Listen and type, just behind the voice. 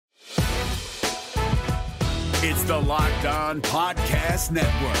It's the Locked On Podcast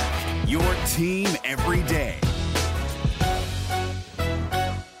Network, your team every day.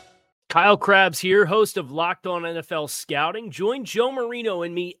 Kyle Krabs here, host of Locked On NFL Scouting. Join Joe Marino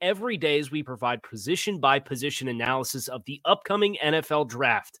and me every day as we provide position-by-position analysis of the upcoming NFL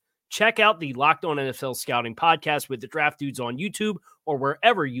Draft. Check out the Locked On NFL Scouting podcast with the Draft Dudes on YouTube or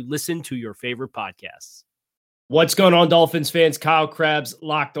wherever you listen to your favorite podcasts. What's going on, Dolphins fans? Kyle Krabs,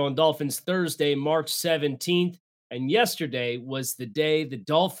 Locked On Dolphins, Thursday, March 17th. And yesterday was the day the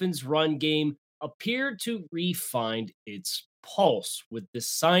Dolphins' run game appeared to re-find its pulse with the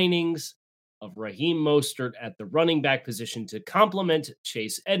signings of Raheem Mostert at the running back position to complement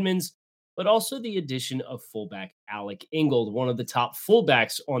Chase Edmonds, but also the addition of fullback Alec Ingold, one of the top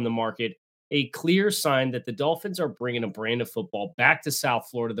fullbacks on the market, a clear sign that the Dolphins are bringing a brand of football back to South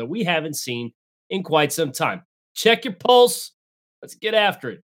Florida that we haven't seen in quite some time. Check your pulse. Let's get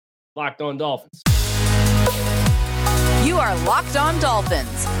after it. Locked On Dolphins. You are Locked On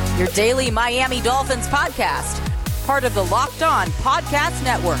Dolphins, your daily Miami Dolphins podcast, part of the Locked On Podcast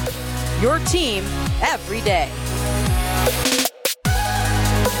Network, your team every day.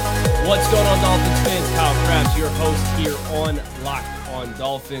 What's going on, Dolphins fans? Kyle Krabs, your host here on Locked On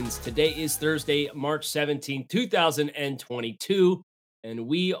Dolphins. Today is Thursday, March 17, 2022, and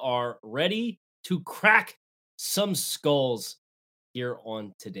we are ready to crack some skulls here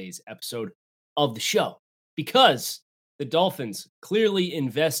on today's episode of the show because the Dolphins clearly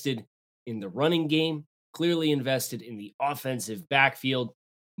invested in the running game, clearly invested in the offensive backfield,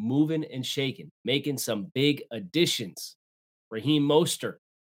 moving and shaking, making some big additions. Raheem Mostert,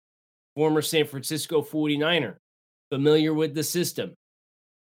 former San Francisco 49er, familiar with the system.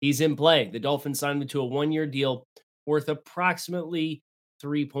 He's in play. The Dolphins signed him to a one-year deal worth approximately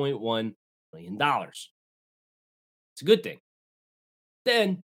 $3.1 million. It's a good thing.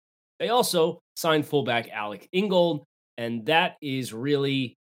 Then they also signed fullback Alec Ingold, and that is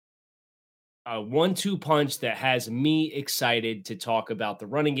really a 1-2 punch that has me excited to talk about the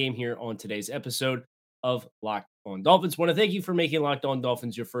running game here on today's episode of Locked On Dolphins. I want to thank you for making Locked On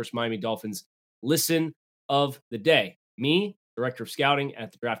Dolphins your first Miami Dolphins listen of the day. Me, Director of Scouting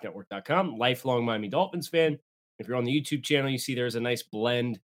at thedraftnetwork.com, lifelong Miami Dolphins fan. If you're on the YouTube channel, you see there's a nice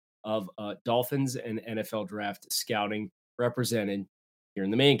blend of Dolphins and NFL draft scouting represented here in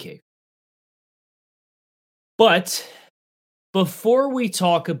the man cave. But before we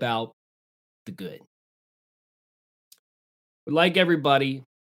talk about the good, we'd like everybody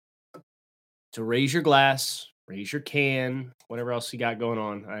to raise your glass, raise your can, whatever else you got going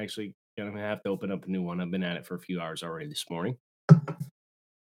on. I actually going to have to open up a new one. I've been at it for a few hours already this morning.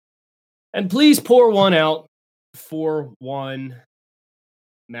 And please pour one out for one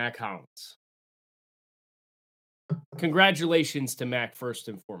Mac Hollins. Congratulations to Mac first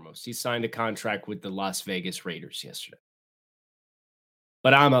and foremost. He signed a contract with the Las Vegas Raiders yesterday.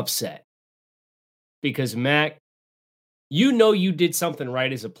 But I'm upset because Mac, you know you did something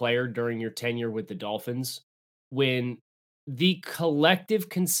right as a player during your tenure with the Dolphins when the collective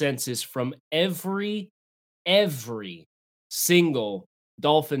consensus from every single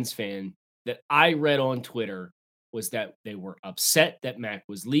Dolphins fan that I read on Twitter was that they were upset that Mac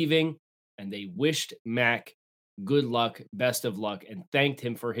was leaving and they wished Mac good luck, best of luck, and thanked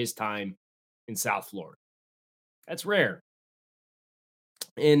him for his time in South Florida. That's rare.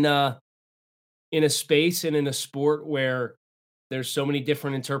 In a space and in a sport where there's so many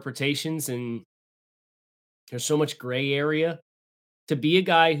different interpretations and there's so much gray area, to be a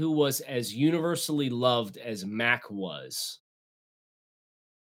guy who was as universally loved as Mac was,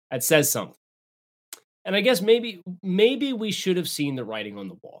 that says something. And I guess maybe we should have seen the writing on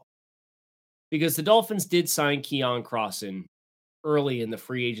the wall. Because the Dolphins did sign Keon Crossan early in the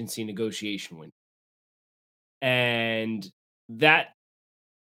free agency negotiation window. And that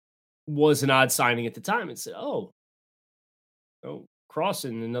was an odd signing at the time. It said, oh,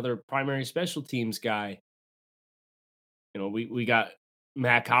 Crossan, another primary special teams guy. You know, we got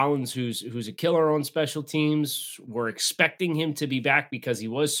Mac Hollins, who's a killer on special teams. We're expecting him to be back because he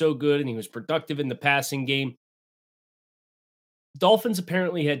was so good and he was productive in the passing game. Dolphins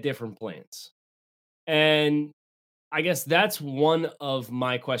apparently had different plans. And I guess that's one of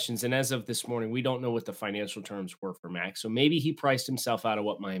my questions. And as of this morning, we don't know what the financial terms were for Mac. So maybe he priced himself out of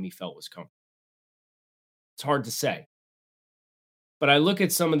what Miami felt was comfortable. It's hard to say. But I look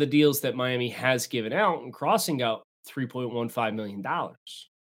at some of the deals that Miami has given out, and Crossing out $3.15 million.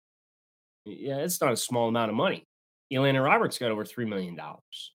 Yeah, it's not a small amount of money. Elena Roberts got over $3 million.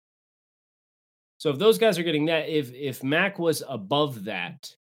 So if those guys are getting that, if Mac was above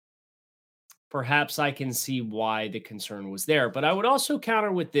that, perhaps I can see why the concern was there. But I would also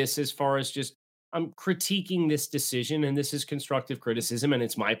counter with this as far as just I'm critiquing this decision, and this is constructive criticism, and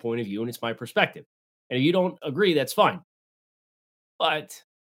it's my point of view and it's my perspective. And if you don't agree, that's fine. But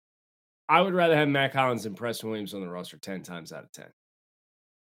I would rather have Matt Collins and Preston Williams on the roster 10 times out of 10.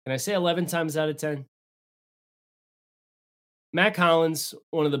 Can I say 11 times out of 10? Matt Collins,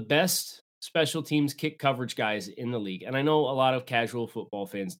 one of the best special teams kick coverage guys in the league. And I know a lot of casual football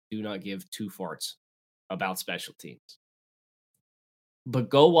fans do not give two farts about special teams. But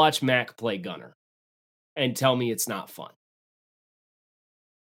go watch Mac play gunner and tell me it's not fun.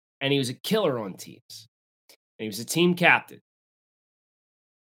 And he was a killer on teams. And he was a team captain.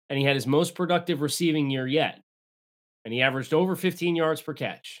 And he had his most productive receiving year yet. And he averaged over 15 yards per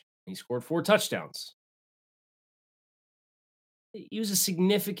catch. And he scored 4 touchdowns. He was a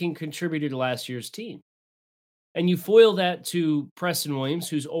significant contributor to last year's team. And you foil that to Preston Williams,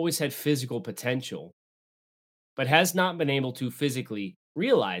 who's always had physical potential, but has not been able to physically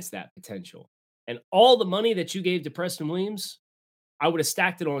realize that potential. And all the money that you gave to Preston Williams, I would have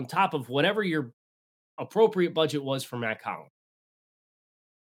stacked it on top of whatever your appropriate budget was for Matt Collins.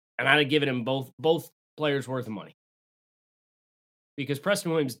 And I'd have given him both players worth of money. Because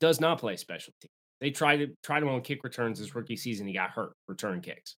Preston Williams does not play special teams. They tried him on kick returns his rookie season. He got hurt return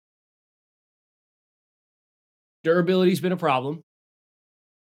kicks. Durability's been a problem.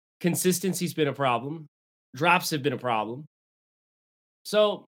 Consistency's been a problem. Drops have been a problem.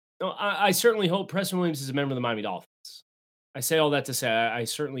 So I certainly hope Preston Williams is a member of the Miami Dolphins. I say all that to say I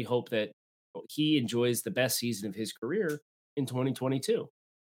certainly hope that he enjoys the best season of his career in 2022.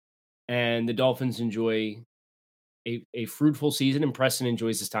 And the Dolphins enjoy a fruitful season, and Preston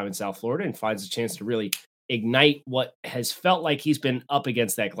enjoys his time in South Florida and finds a chance to really ignite what has felt like he's been up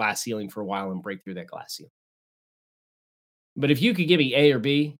against that glass ceiling for a while and break through that glass ceiling. But if you could give me A or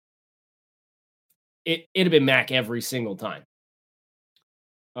B, it'd have been Mac every single time.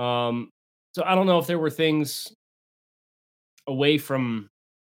 So I don't know if there were things away from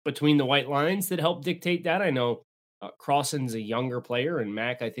between the white lines that helped dictate that. I know Crossan's a younger player, and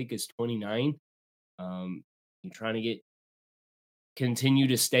Mac, I think, is 29. You're trying to continue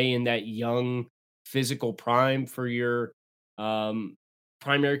to stay in that young physical prime for your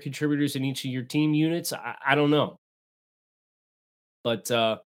primary contributors in each of your team units. I don't know. But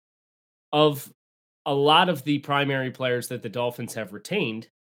of a lot of the primary players that the Dolphins have retained,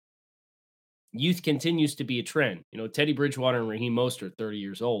 youth continues to be a trend. You know, Teddy Bridgewater and Raheem Mostert, 30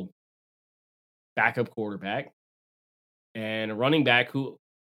 years old, backup quarterback, and a running back who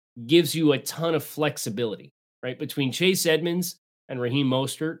gives you a ton of flexibility, right? Between Chase Edmonds and Raheem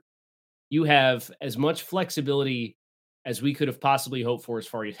Mostert, you have as much flexibility as we could have possibly hoped for as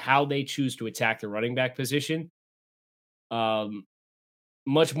far as how they choose to attack the running back position.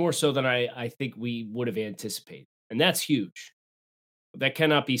 Much more so than I think we would have anticipated. And that's huge. That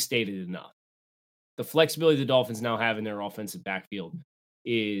cannot be stated enough. The flexibility the Dolphins now have in their offensive backfield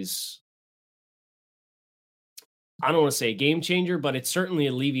is, I don't want to say a game changer, but it certainly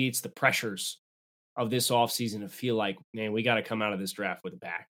alleviates the pressures of this offseason to feel like, man, we got to come out of this draft with a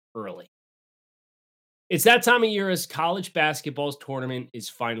back early. It's that time of year as college basketball's tournament is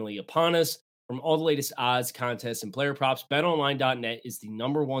finally upon us. From all the latest odds, contests, and player props, BetOnline.net is the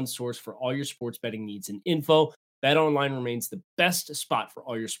 #1 source for all your sports betting needs and info. BetOnline remains the best spot for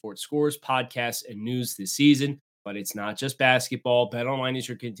all your sports scores, podcasts, and news this season. But it's not just basketball. BetOnline is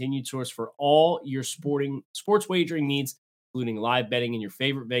your continued source for all your sports wagering needs, including live betting and your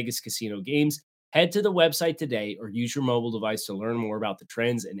favorite Vegas casino games. Head to the website today or use your mobile device to learn more about the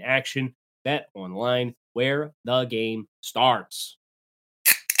trends in action. BetOnline, where the game starts.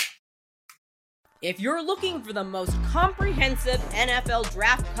 If you're looking for the most comprehensive NFL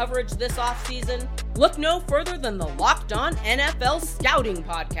draft coverage this offseason, look no further than the Locked On NFL Scouting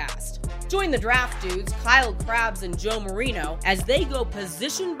Podcast. Join the draft dudes, Kyle Krabs and Joe Marino, as they go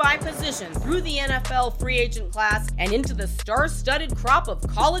position by position through the NFL free agent class and into the star-studded crop of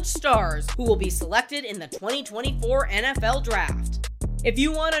college stars who will be selected in the 2024 NFL Draft. If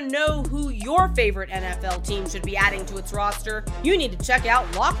you want to know who your favorite NFL team should be adding to its roster, you need to check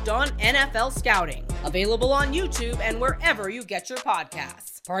out Locked On NFL Scouting, available on YouTube and wherever you get your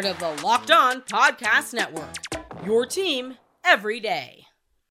podcasts. Part of the Locked On Podcast Network, your team every day.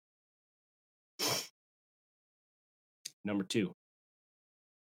 Number 2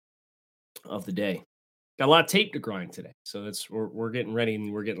 of the day. Got a lot of tape to grind today, so we're getting ready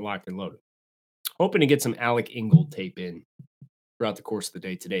and we're getting locked and loaded. Hoping to get some Alec Ingold tape in throughout the course of the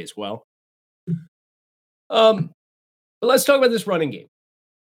day today as well. But let's talk about this running game.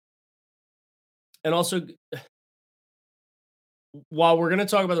 And also, while we're going to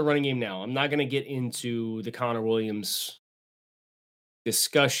talk about the running game now, I'm not going to get into the Connor Williams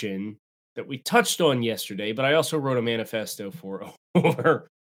discussion that we touched on yesterday, but I also wrote a manifesto for over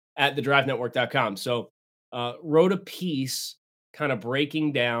at thedraftnetwork.com. So, wrote a piece kind of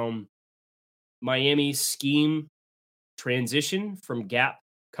breaking down Miami's scheme transition from gap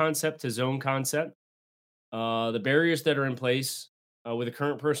concept to zone concept, the barriers that are in place with the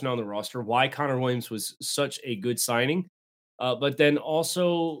current personnel on the roster, why Connor Williams was such a good signing, but then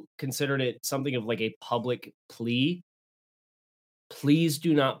also considered it something of like a public plea. Please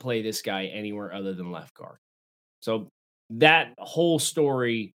do not play this guy anywhere other than left guard. So that whole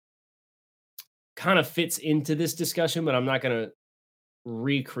story kind of fits into this discussion, but I'm not going to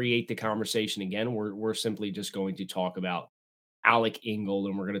recreate the conversation again. We're simply just going to talk about Alec Ingold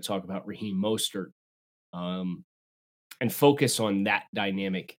and we're going to talk about Raheem Mostert, and focus on that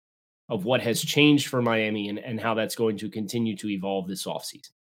dynamic of what has changed for Miami and how that's going to continue to evolve this offseason.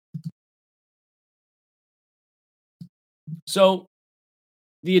 So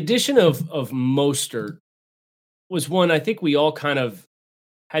the addition of Mostert was one I think we all kind of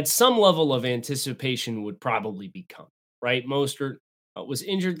had some level of anticipation would probably become, right? Mostert was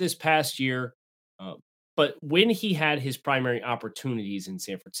injured this past year, but when he had his primary opportunities in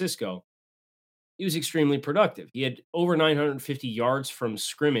San Francisco, he was extremely productive. He had over 950 yards from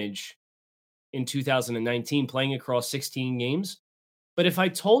scrimmage in 2019, playing across 16 games. But if I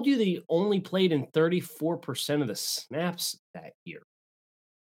told you that he only played in 34% of the snaps that year,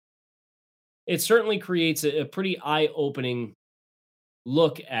 it certainly creates a pretty eye-opening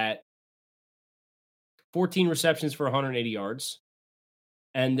look at 14 receptions for 180 yards,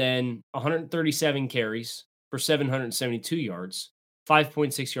 and then 137 carries for 772 yards,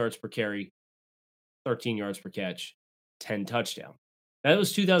 5.6 yards per carry, 13 yards per catch, 10 touchdowns. That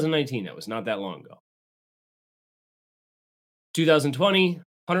was 2019. That was not that long ago. 2020,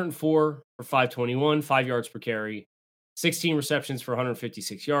 104 for 521, 5 yards per carry, 16 receptions for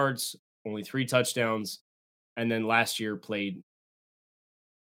 156 yards, only 3 touchdowns. And then last year played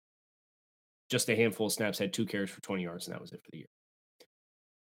just a handful of snaps, had 2 carries for 20 yards, and that was it for the year.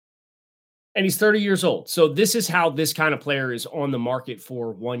 And he's 30 years old. So this is how this kind of player is on the market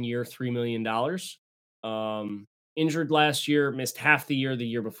for 1 year, $3 million. Injured last year, missed half the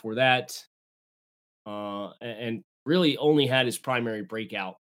year before that, and really only had his primary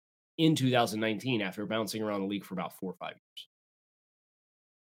breakout in 2019 after bouncing around the league for about 4 or 5 years.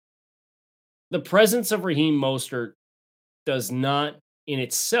 The presence of Raheem Mostert does not in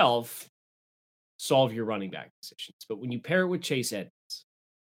itself solve your running back positions. But when you pair it with Chase Edmonds,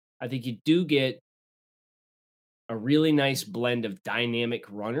 I think you do get a really nice blend of dynamic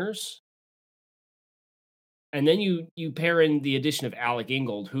runners. And then you pair in the addition of Alec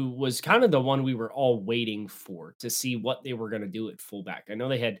Ingold, who was kind of the one we were all waiting for to see what they were going to do at fullback. I know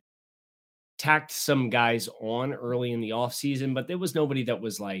they had tacked some guys on early in the offseason, but there was nobody that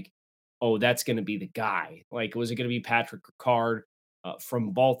was like, oh, that's going to be the guy. Like, was it going to be Patrick Ricard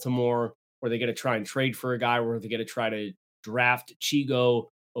from Baltimore? Were they going to try and trade for a guy? Or were they going to try to draft Chigo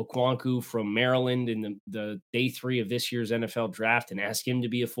Okwanku from Maryland in the day 3 of this year's NFL draft and ask him to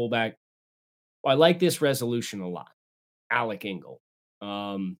be a fullback? Well, I like this resolution a lot. Alec Ingold.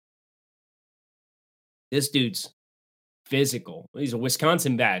 This dude's physical. He's a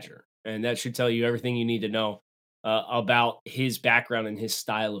Wisconsin Badger, and that should tell you everything you need to know about his background and his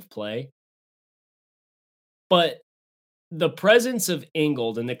style of play. But the presence of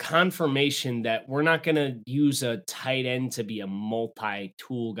Ingold and the confirmation that we're not going to use a tight end to be a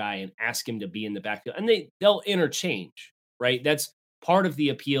multi-tool guy and ask him to be in the backfield, and they'll interchange, right? That's part of the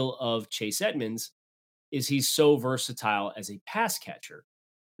appeal of Chase Edmonds is he's so versatile as a pass catcher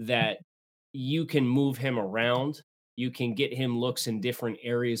that you can move him around. You can get him looks in different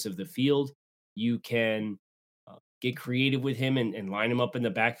areas of the field. You can get creative with him and line him up in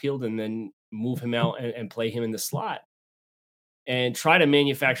the backfield and then move him out and play him in the slot and try to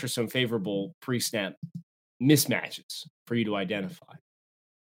manufacture some favorable pre-snap mismatches for you to identify.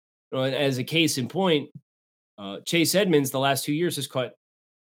 And as a case in point, Chase Edmonds, the last 2 years, has caught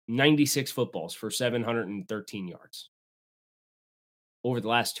 96 footballs for 713 yards over the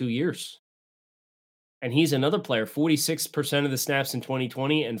last 2 years. And he's another player, 46% of the snaps in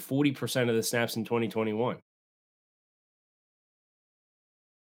 2020 and 40% of the snaps in 2021.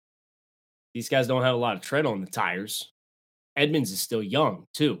 These guys don't have a lot of tread on the tires. Edmonds is still young,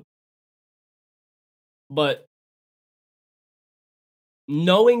 too. But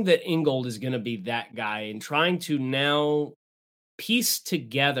knowing that Ingold is going to be that guy and trying to now piece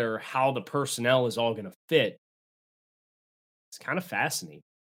together how the personnel is all going to fit, it's kind of fascinating.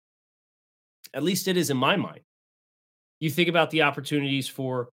 At least it is in my mind. You think about the opportunities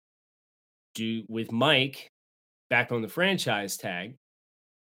with Mike back on the franchise tag.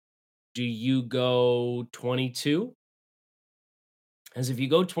 Do you go 22? As if you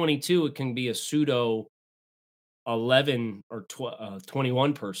go 22, it can be a pseudo 11 or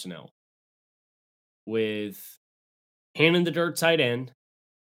 21 personnel with hand in the dirt tight end,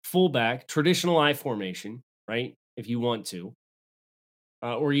 fullback, traditional I formation, right? If you want to.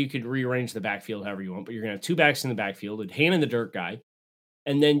 Or you could rearrange the backfield however you want, but you're going to have two backs in the backfield, a hand in the dirt guy.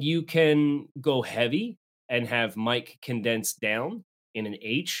 And then you can go heavy and have Mike condensed down in an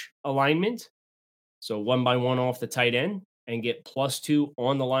H alignment. So 1 by 1 off the tight end and get +2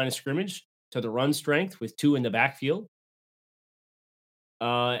 on the line of scrimmage to the run strength with 2 in the backfield.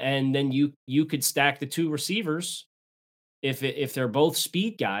 And then you could stack the 2 receivers if they're both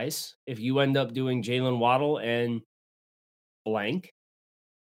speed guys. If you end up doing Jalen Waddle and blank,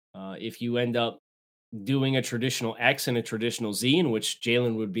 if you end up doing a traditional X and a traditional Z, in which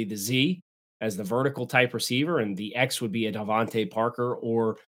Jalen would be the Z as the vertical type receiver, and the X would be a Devontae Parker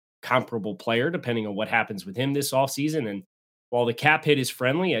or comparable player, depending on what happens with him this offseason. And while the cap hit is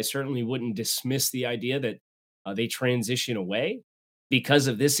friendly, I certainly wouldn't dismiss the idea that they transition away because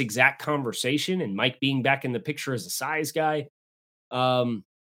of this exact conversation and Mike being back in the picture as a size guy. Um,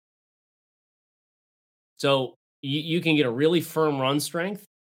 so you can get a really firm run strength,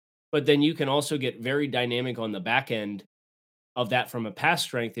 but then you can also get very dynamic on the back end of that from a pass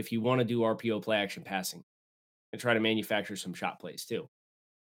strength if you want to do RPO play action passing and try to manufacture some shot plays too.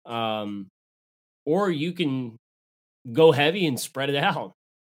 Or you can go heavy and spread it out.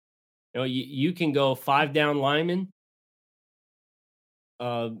 You can go 5 down linemen,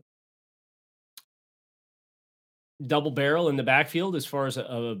 double barrel in the backfield as far as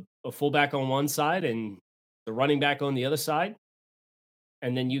a fullback on one side and the running back on the other side.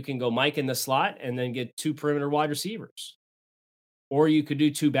 And then you can go Mike in the slot and then get 2 perimeter wide receivers. Or you could do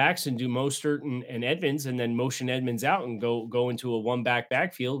 2 backs and do Mostert and Edmonds and then motion Edmonds out and go into a 1 back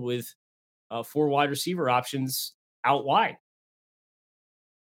backfield with 4 wide receiver options out wide.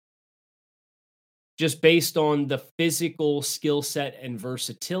 Just based on the physical skill set and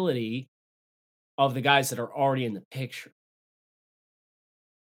versatility of the guys that are already in the picture.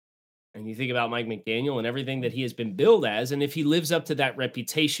 And you think about Mike McDaniel and everything that he has been billed as, and if he lives up to that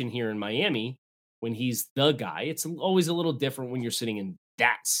reputation here in Miami, when he's the guy, it's always a little different when you're sitting in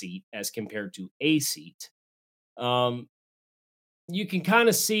that seat as compared to a seat. You can kind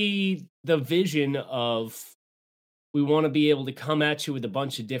of see the vision of we want to be able to come at you with a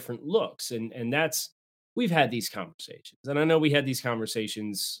bunch of different looks. And that's, we've had these conversations. And I know we had these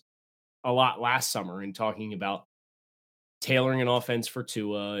conversations a lot last summer in talking about tailoring an offense for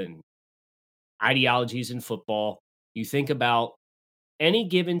Tua and ideologies in football. You think about any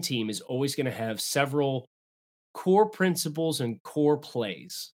given team is always going to have several core principles and core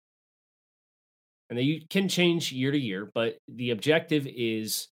plays. And they can change year to year, but the objective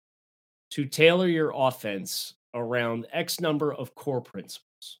is to tailor your offense around X number of core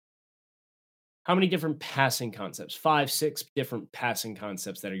principles. How many different passing concepts? 5, 6 different passing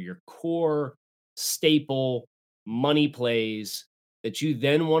concepts that are your core, staple, money plays that you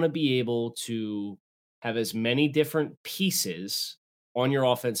then want to be able to have as many different pieces on your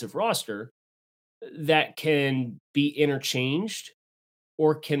offensive roster that can be interchanged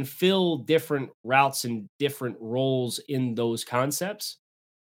or can fill different routes and different roles in those concepts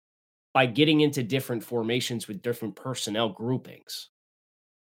by getting into different formations with different personnel groupings.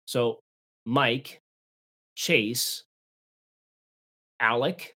 So Mike, Chase,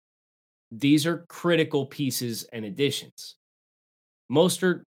 Alec, these are critical pieces and additions.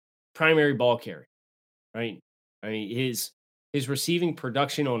 Mostert, primary ball carry, right? I mean, his receiving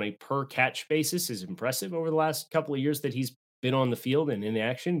production on a per catch basis is impressive over the last couple of years that he's been on the field and in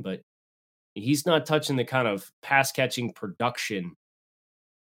action, but he's not touching the kind of pass catching production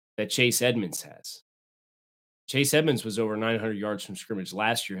that Chase Edmonds has. Chase Edmonds was over 900 yards from scrimmage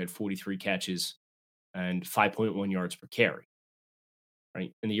last year, had 43 catches and 5.1 yards per carry.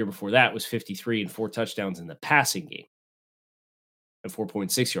 Right. And the year before that was 53 and 4 touchdowns in the passing game and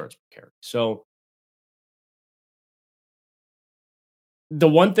 4.6 yards per carry. So the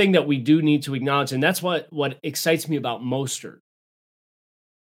one thing that we do need to acknowledge, and that's what excites me about Mostert,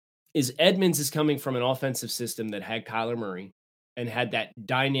 is Edmonds is coming from an offensive system that had Kyler Murray and had that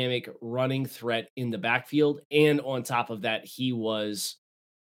dynamic running threat in the backfield. And on top of that, he was,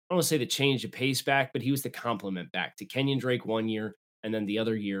 I don't want to say the change of pace back, but he was the complement back to Kenyon Drake one year. And then the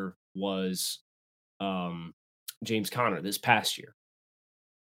other year was James Conner this past year.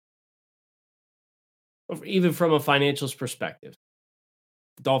 Even from a financials perspective,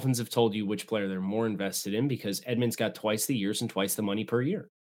 the Dolphins have told you which player they're more invested in because Edmonds got twice the years and twice the money per year.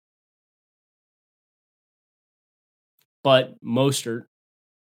 But Mostert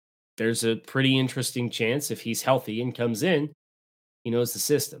there's a pretty interesting chance if he's healthy and comes in, he knows the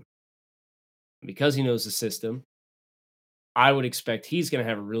system. And because he knows the system, I would expect he's going to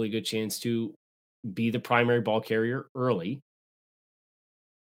have a really good chance to be the primary ball carrier early.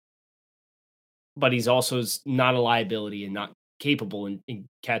 But he's also not a liability and not capable in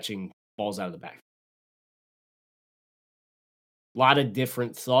catching balls out of the back. A lot of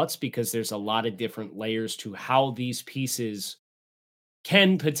different thoughts because there's a lot of different layers to how these pieces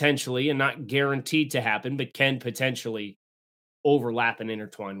can potentially, and not guaranteed to happen, but can potentially overlap and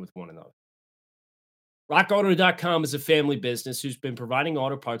intertwine with one another. RockAuto.com is a family business who's been providing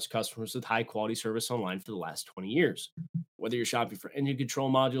auto parts customers with high-quality service online for the last 20 years. Whether you're shopping for engine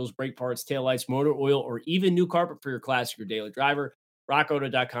control modules, brake parts, taillights, motor oil, or even new carpet for your classic or daily driver,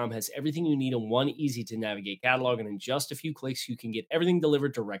 RockAuto.com has everything you need in one easy-to-navigate catalog, and in just a few clicks, you can get everything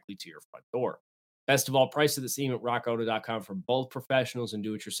delivered directly to your front door. Best of all, prices are the same at RockAuto.com for both professionals and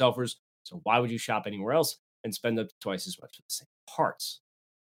do-it-yourselfers, so why would you shop anywhere else and spend up to twice as much for the same parts?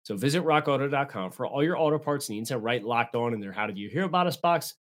 So visit rockauto.com for all your auto parts needs and write Locked On in their How Did You Hear About Us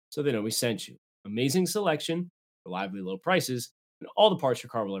box so they know we sent you. Amazing selection, reliably low prices, and all the parts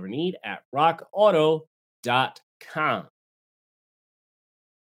your car will ever need at rockauto.com.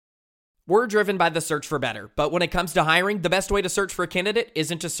 We're driven by the search for better, but when it comes to hiring, the best way to search for a candidate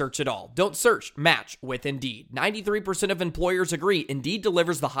isn't to search at all. Don't search, match with Indeed. 93% of employers agree Indeed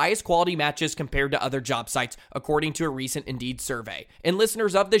delivers the highest quality matches compared to other job sites, according to a recent Indeed survey. And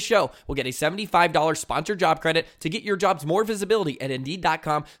listeners of this show will get a $75 sponsored job credit to get your jobs more visibility at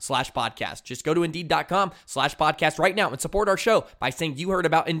Indeed.com/podcast. Just go to Indeed.com/podcast right now and support our show by saying you heard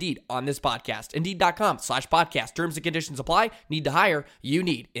about Indeed on this podcast. Indeed.com/podcast. Terms and conditions apply. Need to hire? You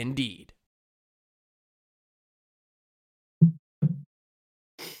need Indeed.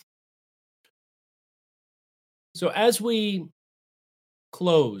 So as we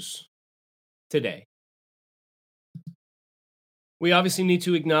close today, we obviously need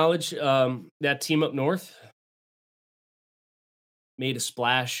to acknowledge that team up north made a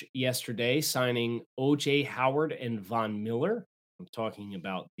splash yesterday, signing O.J. Howard and Von Miller. I'm talking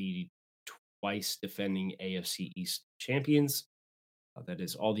about the twice defending AFC East champions. That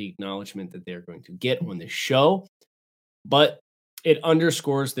is all the acknowledgement that they're going to get on the show. But it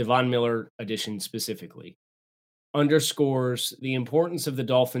underscores the Von Miller addition specifically. Underscores the importance of the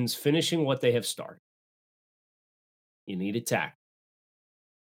Dolphins finishing what they have started. You need a tackle,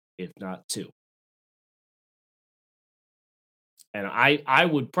 if not two. And I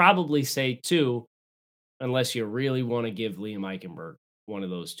would probably say two, unless you really want to give Liam Eichenberg one of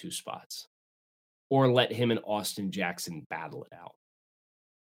those two spots. Or let him and Austin Jackson battle it out.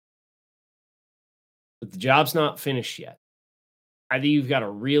 But the job's not finished yet. I think you've got a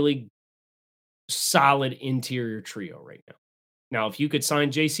really solid interior trio right now. Now, if you could sign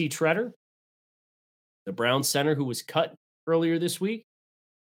J.C. Tretter, the Browns center who was cut earlier this week,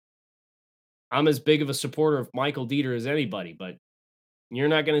 I'm as big of a supporter of Michael Dieter as anybody, but you're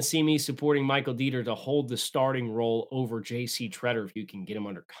not going to see me supporting Michael Dieter to hold the starting role over J.C. Tretter if you can get him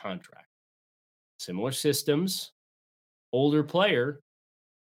under contract. Similar systems, older player,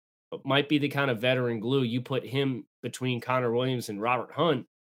 but might be the kind of veteran glue. You put him between Connor Williams and Robert Hunt,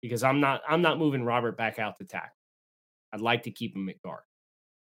 because I'm not moving Robert back out to tackle. I'd like to keep him at guard.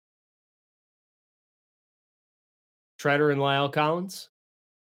 Tretter and Lyle Collins.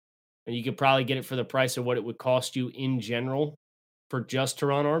 And you could probably get it for the price of what it would cost you in general for just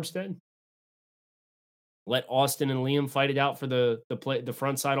Teron Armstead. Let Austin and Liam fight it out for the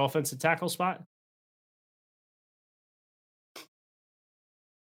front side offensive tackle spot.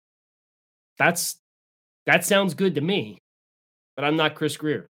 That sounds good to me, but I'm not Chris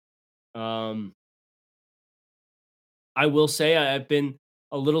Greer. I will say I've been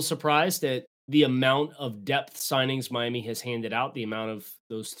a little surprised at the amount of depth signings Miami has handed out, the amount of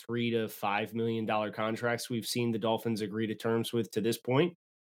those $3 to $5 million contracts we've seen the Dolphins agree to terms with to this point.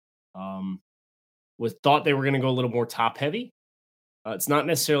 Was thought they were going to go a little more top heavy. It's not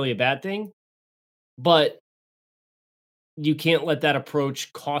necessarily a bad thing, but you can't let that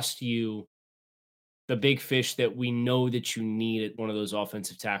approach cost you the big fish that we know that you need at one of those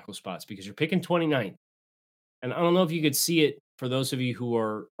offensive tackle spots, because you're picking 29th. And I don't know if you could see it for those of you who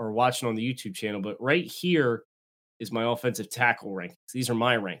are watching on the YouTube channel, but right here is my offensive tackle rankings. These are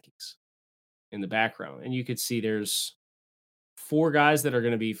my rankings in the background. And you could see there's 4 guys that are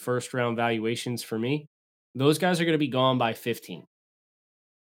going to be first round valuations for me. Those guys are going to be gone by 15.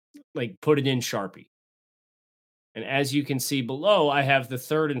 Like, put it in Sharpie. And as you can see below, I have the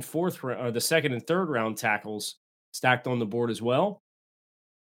third and fourth, or the second and third round tackles stacked on the board as well.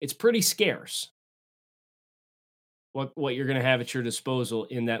 It's pretty scarce. what you're going to have at your disposal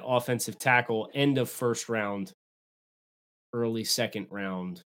in that offensive tackle, end of first round, early second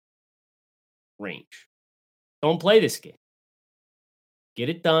round range. Don't play this game. Get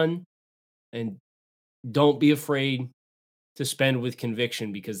it done, and don't be afraid to spend with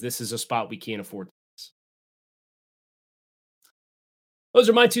conviction, because this is a spot we can't afford to miss. Those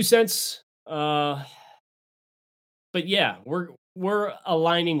are my 2 cents. But yeah, we're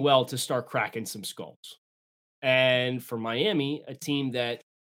aligning well to start cracking some skulls. And for Miami, a team that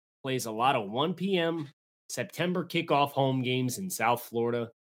plays a lot of 1 p.m. September kickoff home games in South Florida,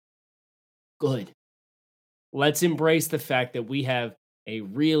 good. Let's embrace the fact that we have a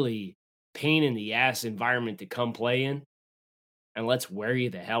really pain in the ass environment to come play in, and let's wear you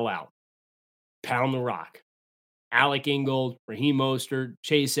the hell out. Pound the rock. Alec Ingold, Raheem Mostert,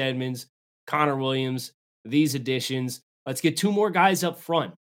 Chase Edmonds, Connor Williams, these additions. Let's get 2 more guys up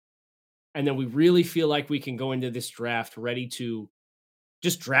front. And then we really feel like we can go into this draft ready to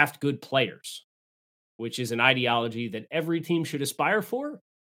just draft good players, which is an ideology that every team should aspire for.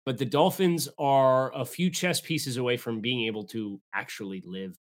 But the Dolphins are a few chess pieces away from being able to actually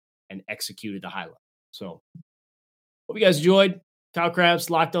live and execute at the high level. So, hope you guys enjoyed. Kyle Krabs,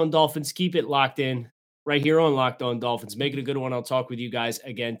 Locked On Dolphins. Keep it locked in right here on Locked On Dolphins. Make it a good one. I'll talk with you guys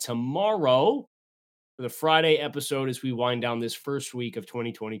again tomorrow for the Friday episode as we wind down this first week of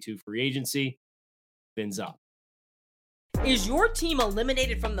 2022 free agency. Fins up. Is your team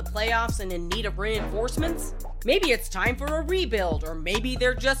eliminated from the playoffs and in need of reinforcements? Maybe it's time for a rebuild, or maybe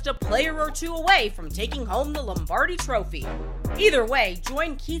they're just a player or 2 away from taking home the Lombardi Trophy. Either way,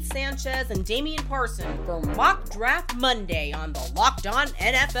 join Keith Sanchez and Damian Parson for Mock Draft Monday on the Locked On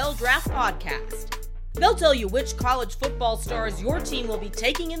NFL Draft Podcast. They'll tell you which college football stars your team will be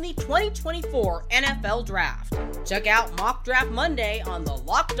taking in the 2024 NFL Draft. Check out Mock Draft Monday on the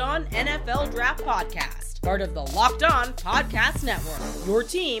Locked On NFL Draft Podcast, part of the Locked On Podcast Network, your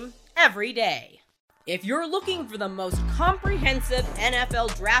team every day. If you're looking for the most comprehensive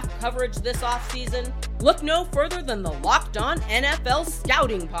NFL draft coverage this offseason, look no further than the Locked On NFL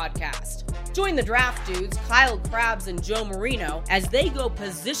Scouting Podcast. Join the draft dudes, Kyle Krabs and Joe Marino, as they go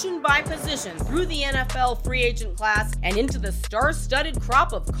position by position through the NFL free agent class and into the star-studded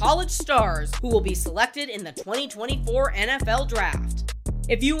crop of college stars who will be selected in the 2024 NFL Draft.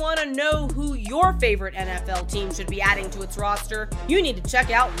 If you want to know who your favorite NFL team should be adding to its roster, you need to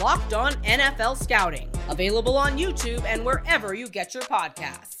check out Locked On NFL Scouting, available on YouTube and wherever you get your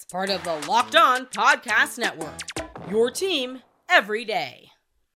podcasts. Part of the Locked On Podcast Network, your team every day.